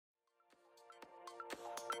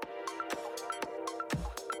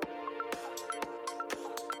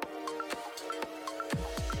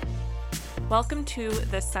Welcome to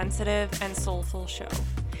the Sensitive and Soulful Show.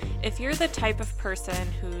 If you're the type of person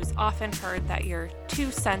who's often heard that you're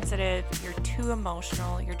too sensitive, you're too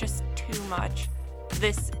emotional, you're just too much,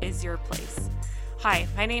 this is your place. Hi,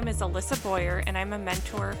 my name is Alyssa Boyer, and I'm a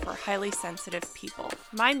mentor for highly sensitive people.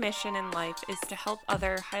 My mission in life is to help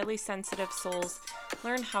other highly sensitive souls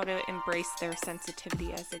learn how to embrace their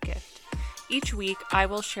sensitivity as a gift. Each week, I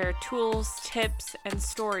will share tools, tips, and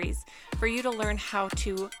stories for you to learn how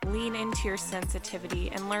to lean into your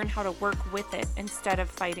sensitivity and learn how to work with it instead of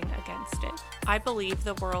fighting against it. I believe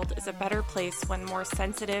the world is a better place when more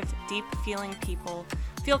sensitive, deep-feeling people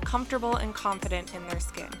feel comfortable and confident in their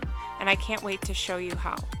skin, and I can't wait to show you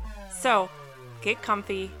how. So, get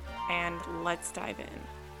comfy and let's dive in.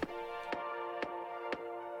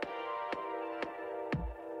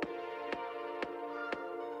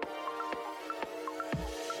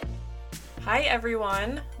 Hi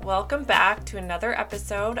everyone, welcome back to another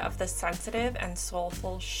episode of the Sensitive and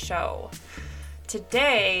Soulful Show.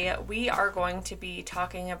 Today we are going to be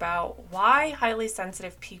talking about why highly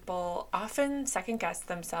sensitive people often second guess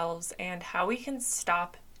themselves and how we can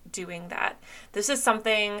stop doing that. This is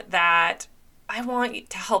something that I want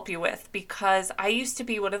to help you with because I used to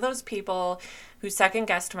be one of those people who second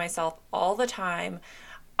guessed myself all the time.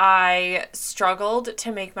 I struggled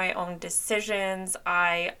to make my own decisions.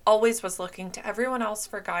 I always was looking to everyone else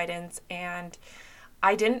for guidance, and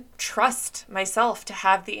I didn't trust myself to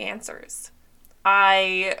have the answers.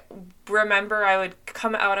 I remember I would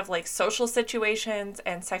come out of social situations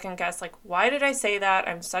and second guess, why did I say that?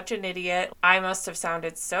 I'm such an idiot. I must have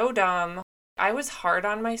sounded so dumb. I was hard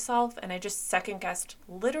on myself, and I just second guessed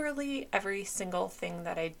literally every single thing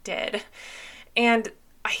that I did. And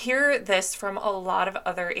I hear this from a lot of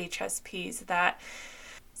other HSPs that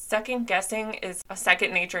second guessing is a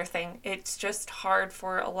second nature thing. It's just hard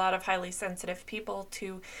for a lot of highly sensitive people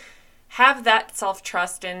to have that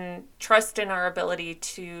self-trust and trust in our ability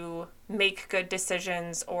to make good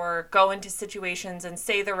decisions or go into situations and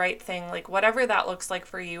say the right thing, whatever that looks like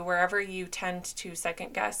for you, wherever you tend to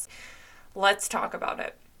second guess. Let's talk about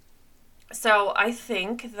it. So I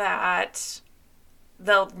think that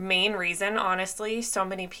the main reason, honestly, so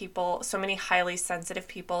many highly sensitive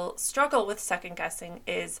people struggle with second guessing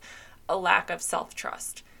is a lack of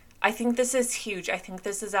self-trust. I think this is huge. I think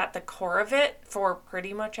this is at the core of it for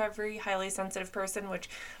pretty much every highly sensitive person, which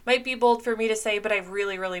might be bold for me to say, but I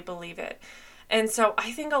really, really believe it. And so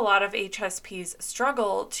I think a lot of HSPs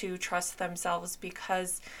struggle to trust themselves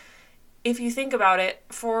because if you think about it,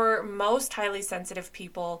 for most highly sensitive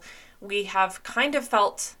people, we have kind of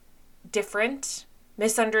felt different,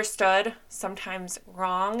 misunderstood, sometimes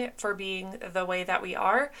wrong for being the way that we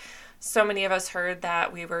are. So many of us heard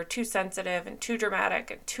that we were too sensitive and too dramatic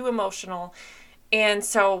and too emotional. And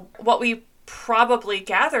so what we probably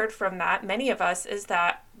gathered from that, many of us, is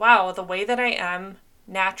that, wow, the way that I am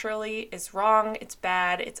naturally is wrong, it's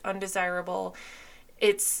bad, it's undesirable,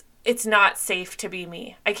 it's not safe to be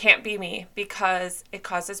me. I can't be me because it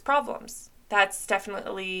causes problems. That's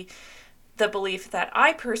definitely the belief that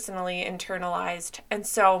I personally internalized. And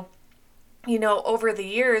so, over the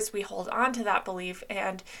years, we hold on to that belief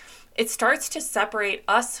and it starts to separate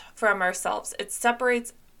us from ourselves. It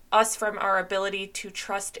separates us from our ability to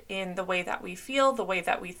trust in the way that we feel, the way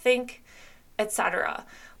that we think, etc.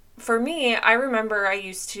 For me, I remember I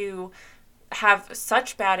used to have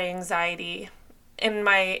such bad anxiety in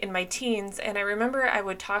my teens, and I remember I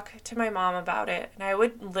would talk to my mom about it, and I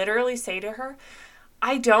would literally say to her,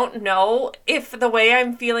 I don't know if the way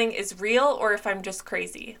I'm feeling is real or if I'm just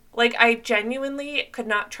crazy. I genuinely could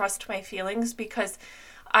not trust my feelings because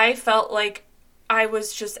I felt like I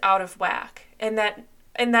was just out of whack and that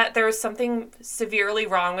there was something severely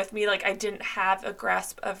wrong with me. I didn't have a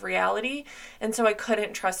grasp of reality, and so I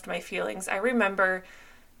couldn't trust my feelings. I remember,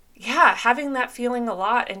 having that feeling a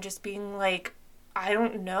lot and just being I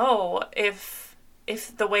don't know if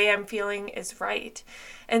the way I'm feeling is right.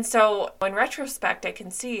 And so in retrospect, I can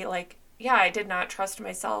see I did not trust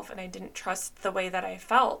myself and I didn't trust the way that I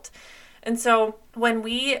felt. And so when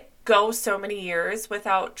we go so many years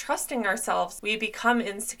without trusting ourselves, we become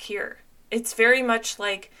insecure. It's very much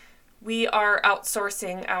like we are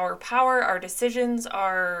outsourcing our power, our decisions,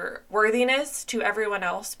 our worthiness to everyone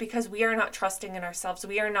else because we are not trusting in ourselves.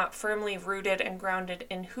 We are not firmly rooted and grounded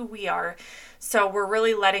in who we are. So we're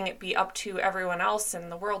really letting it be up to everyone else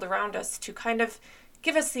and the world around us to kind of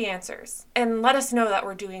give us the answers and let us know that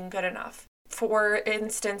we're doing good enough. For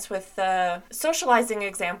instance, with the socializing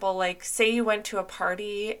example, say you went to a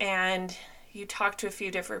party and you talked to a few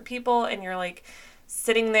different people and you're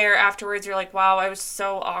sitting there afterwards, you're wow, I was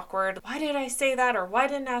so awkward. Why did I say that? Or why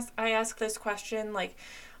didn't I ask this question?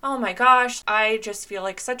 oh my gosh, I just feel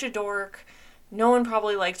like such a dork. No one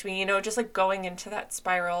probably liked me, just like going into that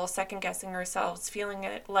spiral, second guessing ourselves, feeling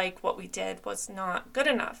it like what we did was not good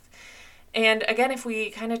enough. And again, if we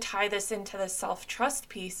kind of tie this into the self-trust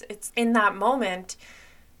piece, it's in that moment,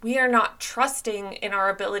 we are not trusting in our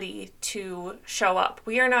ability to show up.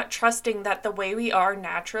 We are not trusting that the way we are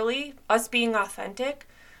naturally, us being authentic,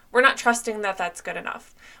 we're not trusting that that's good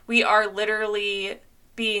enough. We are literally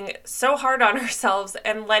being so hard on ourselves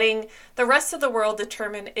and letting the rest of the world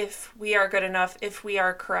determine if we are good enough, if we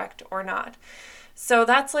are correct or not. So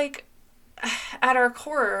that's like at our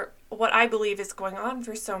core what I believe is going on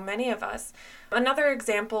for so many of us. Another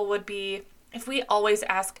example would be if we always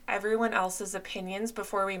ask everyone else's opinions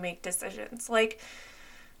before we make decisions. Like,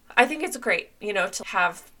 I think it's great, to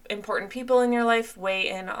have important people in your life weigh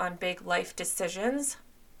in on big life decisions.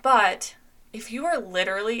 But if you are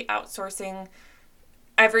literally outsourcing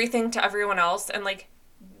everything to everyone else and like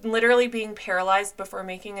literally being paralyzed before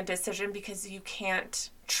making a decision because you can't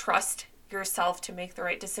trust yourself to make the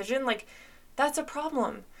right decision, like that's a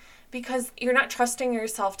problem. Because you're not trusting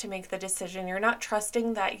yourself to make the decision. You're not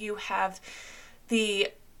trusting that you have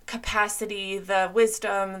the capacity, the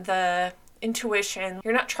wisdom, the intuition.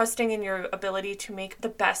 You're not trusting in your ability to make the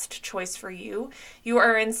best choice for you. You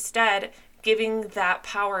are instead giving that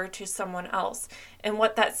power to someone else. And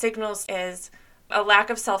what that signals is a lack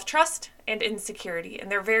of self-trust and insecurity. And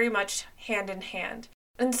they're very much hand in hand.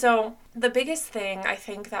 And so the biggest thing I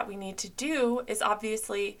think that we need to do is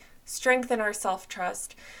obviously strengthen our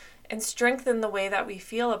self-trust and strengthen the way that we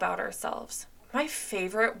feel about ourselves. My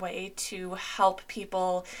favorite way to help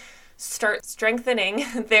people start strengthening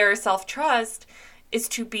their self-trust is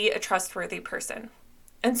to be a trustworthy person.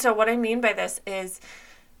 And so what I mean by this is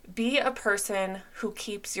be a person who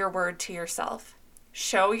keeps your word to yourself.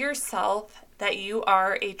 Show yourself that you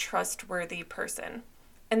are a trustworthy person.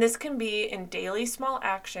 And this can be in daily small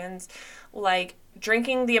actions like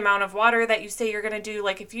drinking the amount of water that you say you're going to do.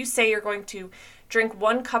 Like if you say you're going to drink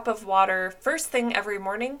 1 cup of water first thing every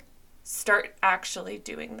morning, start actually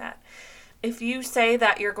doing that. If you say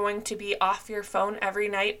that you're going to be off your phone every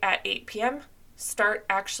night at 8 p.m., start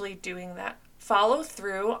actually doing that. Follow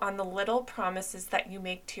through on the little promises that you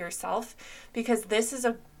make to yourself, because this is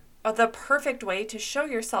the perfect way to show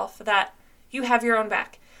yourself that you have your own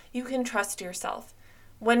back. You can trust yourself.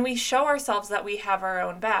 When we show ourselves that we have our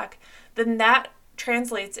own back, then that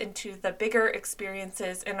translates into the bigger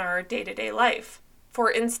experiences in our day-to-day life.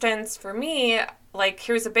 For instance, for me, like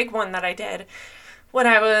here's a big one that I did. When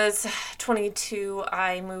I was 22,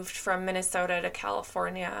 I moved from Minnesota to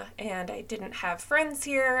California, and I didn't have friends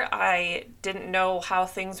here. I didn't know how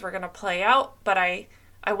things were going to play out, but I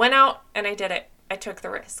went out and I did it. I took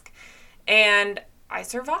the risk, and I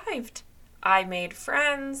survived. I made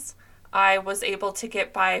friends. I was able to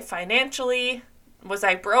get by financially. Was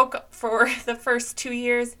I broke for the first 2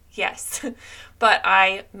 years? Yes, but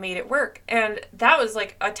I made it work. And that was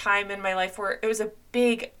like a time in my life where it was a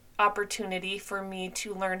big opportunity for me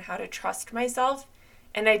to learn how to trust myself.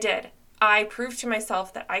 And I did. I proved to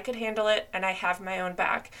myself that I could handle it and I have my own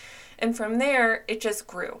back. And from there, it just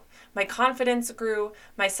grew. My confidence grew,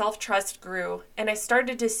 my self-trust grew, and I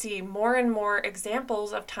started to see more and more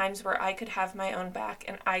examples of times where I could have my own back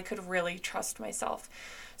and I could really trust myself.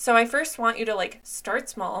 So I first want you to start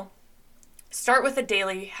small, start with the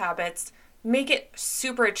daily habits, make it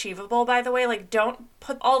super achievable, by the way. Don't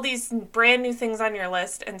put all these brand new things on your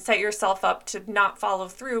list and set yourself up to not follow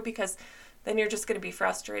through, because then you're just going to be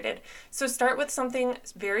frustrated. So start with something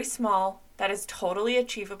very small that is totally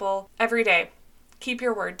achievable every day. Keep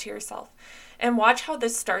your word to yourself and watch how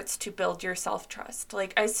this starts to build your self-trust.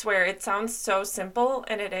 I swear it sounds so simple,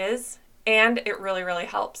 and it is, and it really, really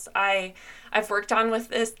helps. I've worked on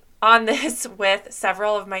this with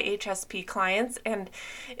several of my HSP clients, and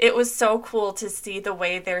it was so cool to see the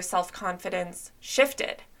way their self-confidence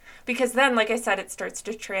shifted. Because then, like I said, it starts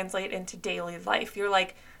to translate into daily life. You're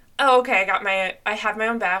like, oh, okay, I have my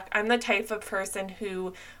own back. I'm the type of person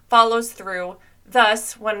who follows through.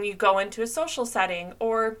 Thus, when you go into a social setting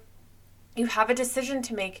or you have a decision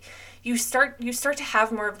to make, you start to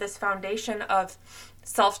have more of this foundation of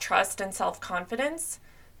self-trust and self-confidence.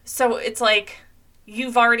 So it's like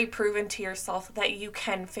you've already proven to yourself that you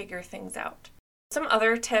can figure things out. Some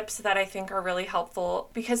other tips that I think are really helpful,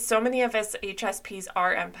 because so many of us HSPs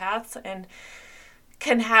are empaths and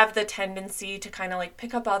can have the tendency to kind of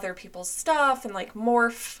pick up other people's stuff and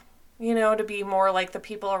morph, to be more like the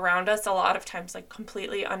people around us, a lot of times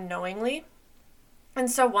completely unknowingly. And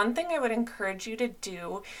so one thing I would encourage you to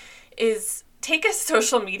do is take a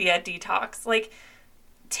social media detox.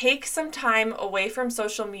 take some time away from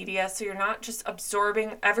social media so you're not just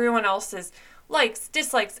absorbing everyone else's likes,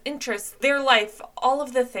 dislikes, interests, their life, all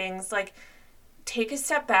of the things. Like, take a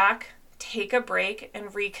step back, take a break, and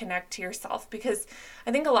reconnect to yourself. Because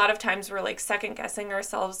I think a lot of times we're like second guessing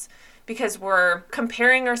ourselves because we're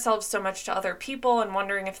comparing ourselves so much to other people and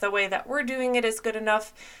wondering if the way that we're doing it is good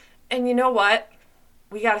enough. And you know what?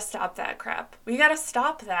 We got to stop that crap. We got to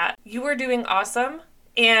stop that. You are doing awesome.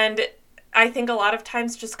 And I think a lot of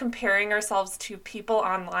times just comparing ourselves to people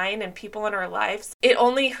online and people in our lives, it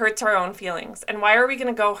only hurts our own feelings. And why are we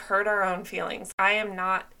going to go hurt our own feelings? I am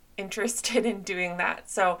not interested in doing that.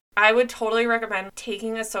 So I would totally recommend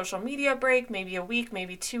taking a social media break, maybe a week,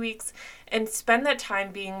 maybe 2 weeks, and spend that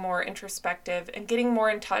time being more introspective and getting more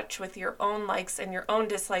in touch with your own likes and your own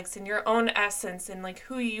dislikes and your own essence and like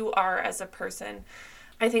who you are as a person.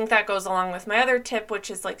 I think that goes along with my other tip,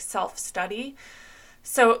 which is like self-study.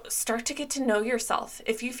 So start to get to know yourself.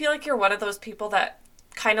 If you feel like you're one of those people that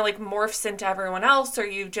kind of like morphs into everyone else, or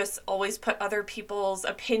you just always put other people's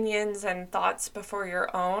opinions and thoughts before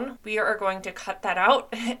your own, we are going to cut that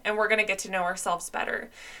out and we're going to get to know ourselves better.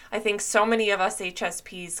 I think so many of us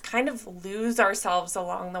HSPs kind of lose ourselves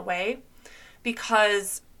along the way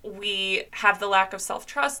because we have the lack of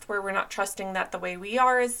self-trust where we're not trusting that the way we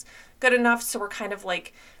are is good enough. So we're kind of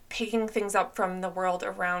like picking things up from the world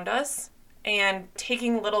around us and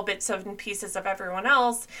taking little bits and pieces of everyone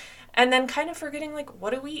else, and then kind of forgetting, like,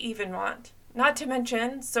 what do we even want? Not to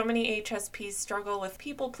mention, so many HSPs struggle with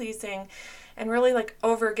people pleasing and really like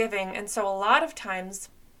overgiving. And so a lot of times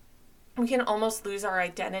we can almost lose our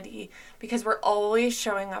identity because we're always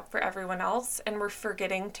showing up for everyone else and we're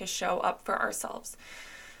forgetting to show up for ourselves.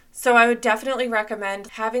 So I would definitely recommend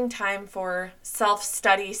having time for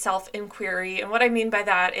self-study, self-inquiry. And what I mean by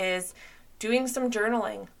that is doing some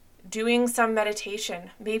journaling, doing some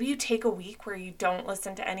meditation. Maybe you take a week where you don't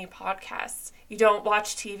listen to any podcasts. You don't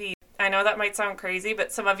watch TV. I know that might sound crazy,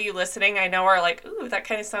 but some of you listening I know are like, ooh, that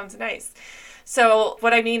kind of sounds nice. So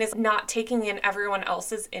what I mean is not taking in everyone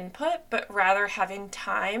else's input, but rather having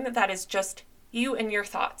time that is just you and your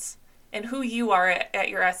thoughts and who you are at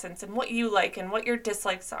your essence and what you like and what your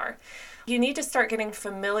dislikes are. You need to start getting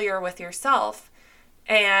familiar with yourself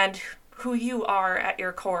and who you are at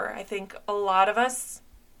your core. I think a lot of us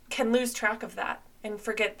can lose track of that and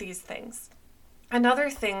forget these things. Another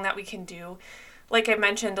thing that we can do, like I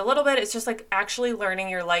mentioned a little bit, is just like actually learning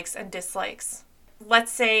your likes and dislikes.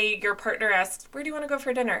 Let's say your partner asks, where do you want to go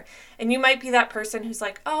for dinner? And you might be that person who's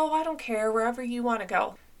like, oh, I don't care, wherever you want to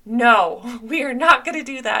go. No, we are not going to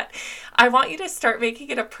do that. I want you to start making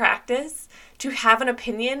it a practice to have an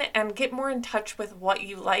opinion and get more in touch with what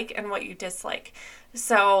you like and what you dislike.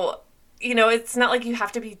 So, it's not like you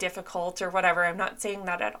have to be difficult or whatever. I'm not saying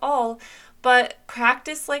that at all, but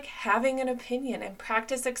practice like having an opinion and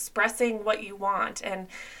practice expressing what you want and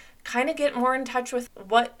kind of get more in touch with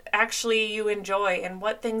what actually you enjoy and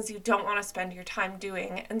what things you don't want to spend your time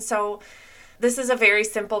doing. And so this is a very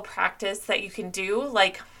simple practice that you can do.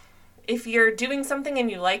 Like if you're doing something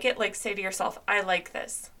and you like it, like say to yourself, I like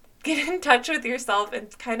this. Get in touch with yourself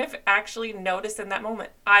and kind of actually notice in that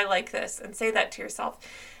moment, I like this, and say that to yourself.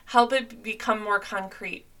 Help it become more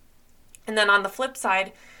concrete. And then on the flip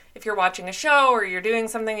side, if you're watching a show or you're doing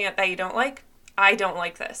something that you don't like, I don't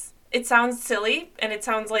like this. It sounds silly and it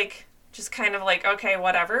sounds like just kind of like, okay,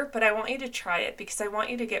 whatever, but I want you to try it because I want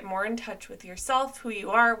you to get more in touch with yourself, who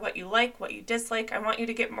you are, what you like, what you dislike. I want you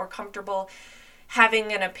to get more comfortable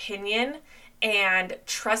having an opinion and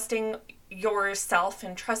trusting yourself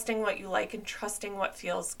and trusting what you like and trusting what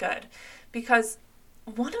feels good. Because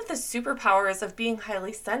one of the superpowers of being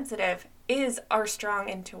highly sensitive is our strong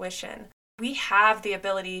intuition. We have the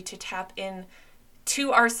ability to tap in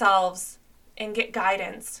to ourselves and get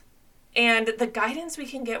guidance. And the guidance we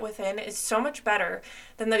can get within is so much better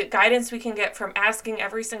than the guidance we can get from asking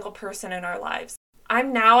every single person in our lives.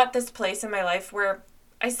 I'm now at this place in my life where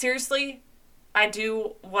I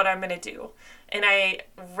do what I'm going to do. And I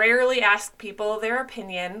rarely ask people their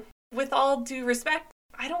opinion. With all due respect,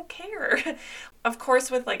 I don't care. Of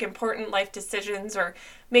course, with like important life decisions or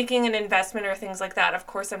making an investment or things like that, of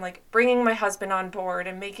course, I'm like bringing my husband on board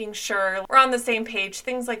and making sure we're on the same page,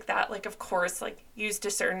 things like that. Like, of course, like use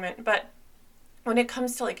discernment. But when it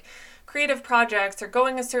comes to like creative projects or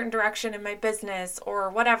going a certain direction in my business or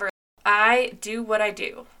whatever, I do what I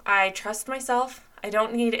do. I trust myself. I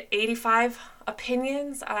don't need 85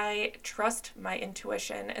 opinions. I trust my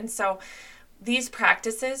intuition. And so these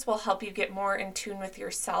practices will help you get more in tune with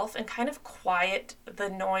yourself and kind of quiet the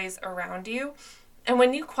noise around you. And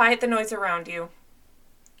when you quiet the noise around you,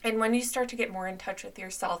 and when you start to get more in touch with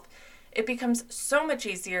yourself, it becomes so much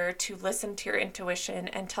easier to listen to your intuition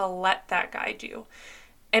and to let that guide you.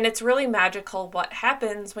 And it's really magical what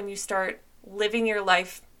happens when you start living your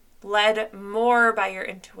life led more by your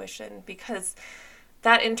intuition, because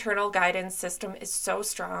that internal guidance system is so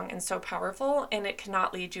strong and so powerful, and it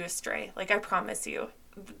cannot lead you astray. Like, I promise you,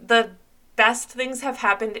 the best things have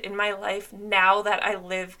happened in my life now that I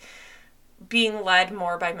live being led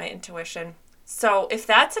more by my intuition. So if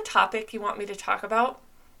that's a topic you want me to talk about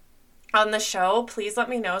on the show, please let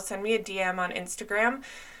me know. Send me a DM on Instagram,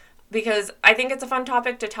 because I think it's a fun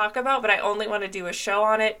topic to talk about, but I only want to do a show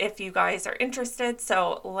on it if you guys are interested.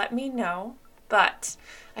 So let me know. But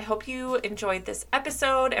I hope you enjoyed this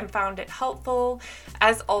episode and found it helpful.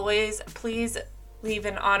 As always, please leave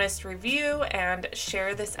an honest review and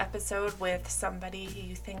share this episode with somebody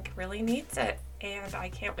you think really needs it. And I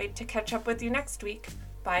can't wait to catch up with you next week.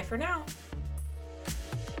 Bye for now.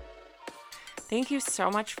 Thank you so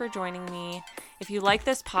much for joining me. If you like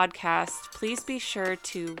this podcast, please be sure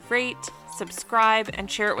to rate, subscribe, and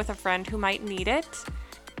share it with a friend who might need it.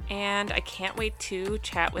 And I can't wait to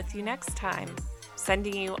chat with you next time.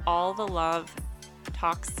 Sending you all the love.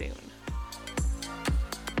 Talk soon.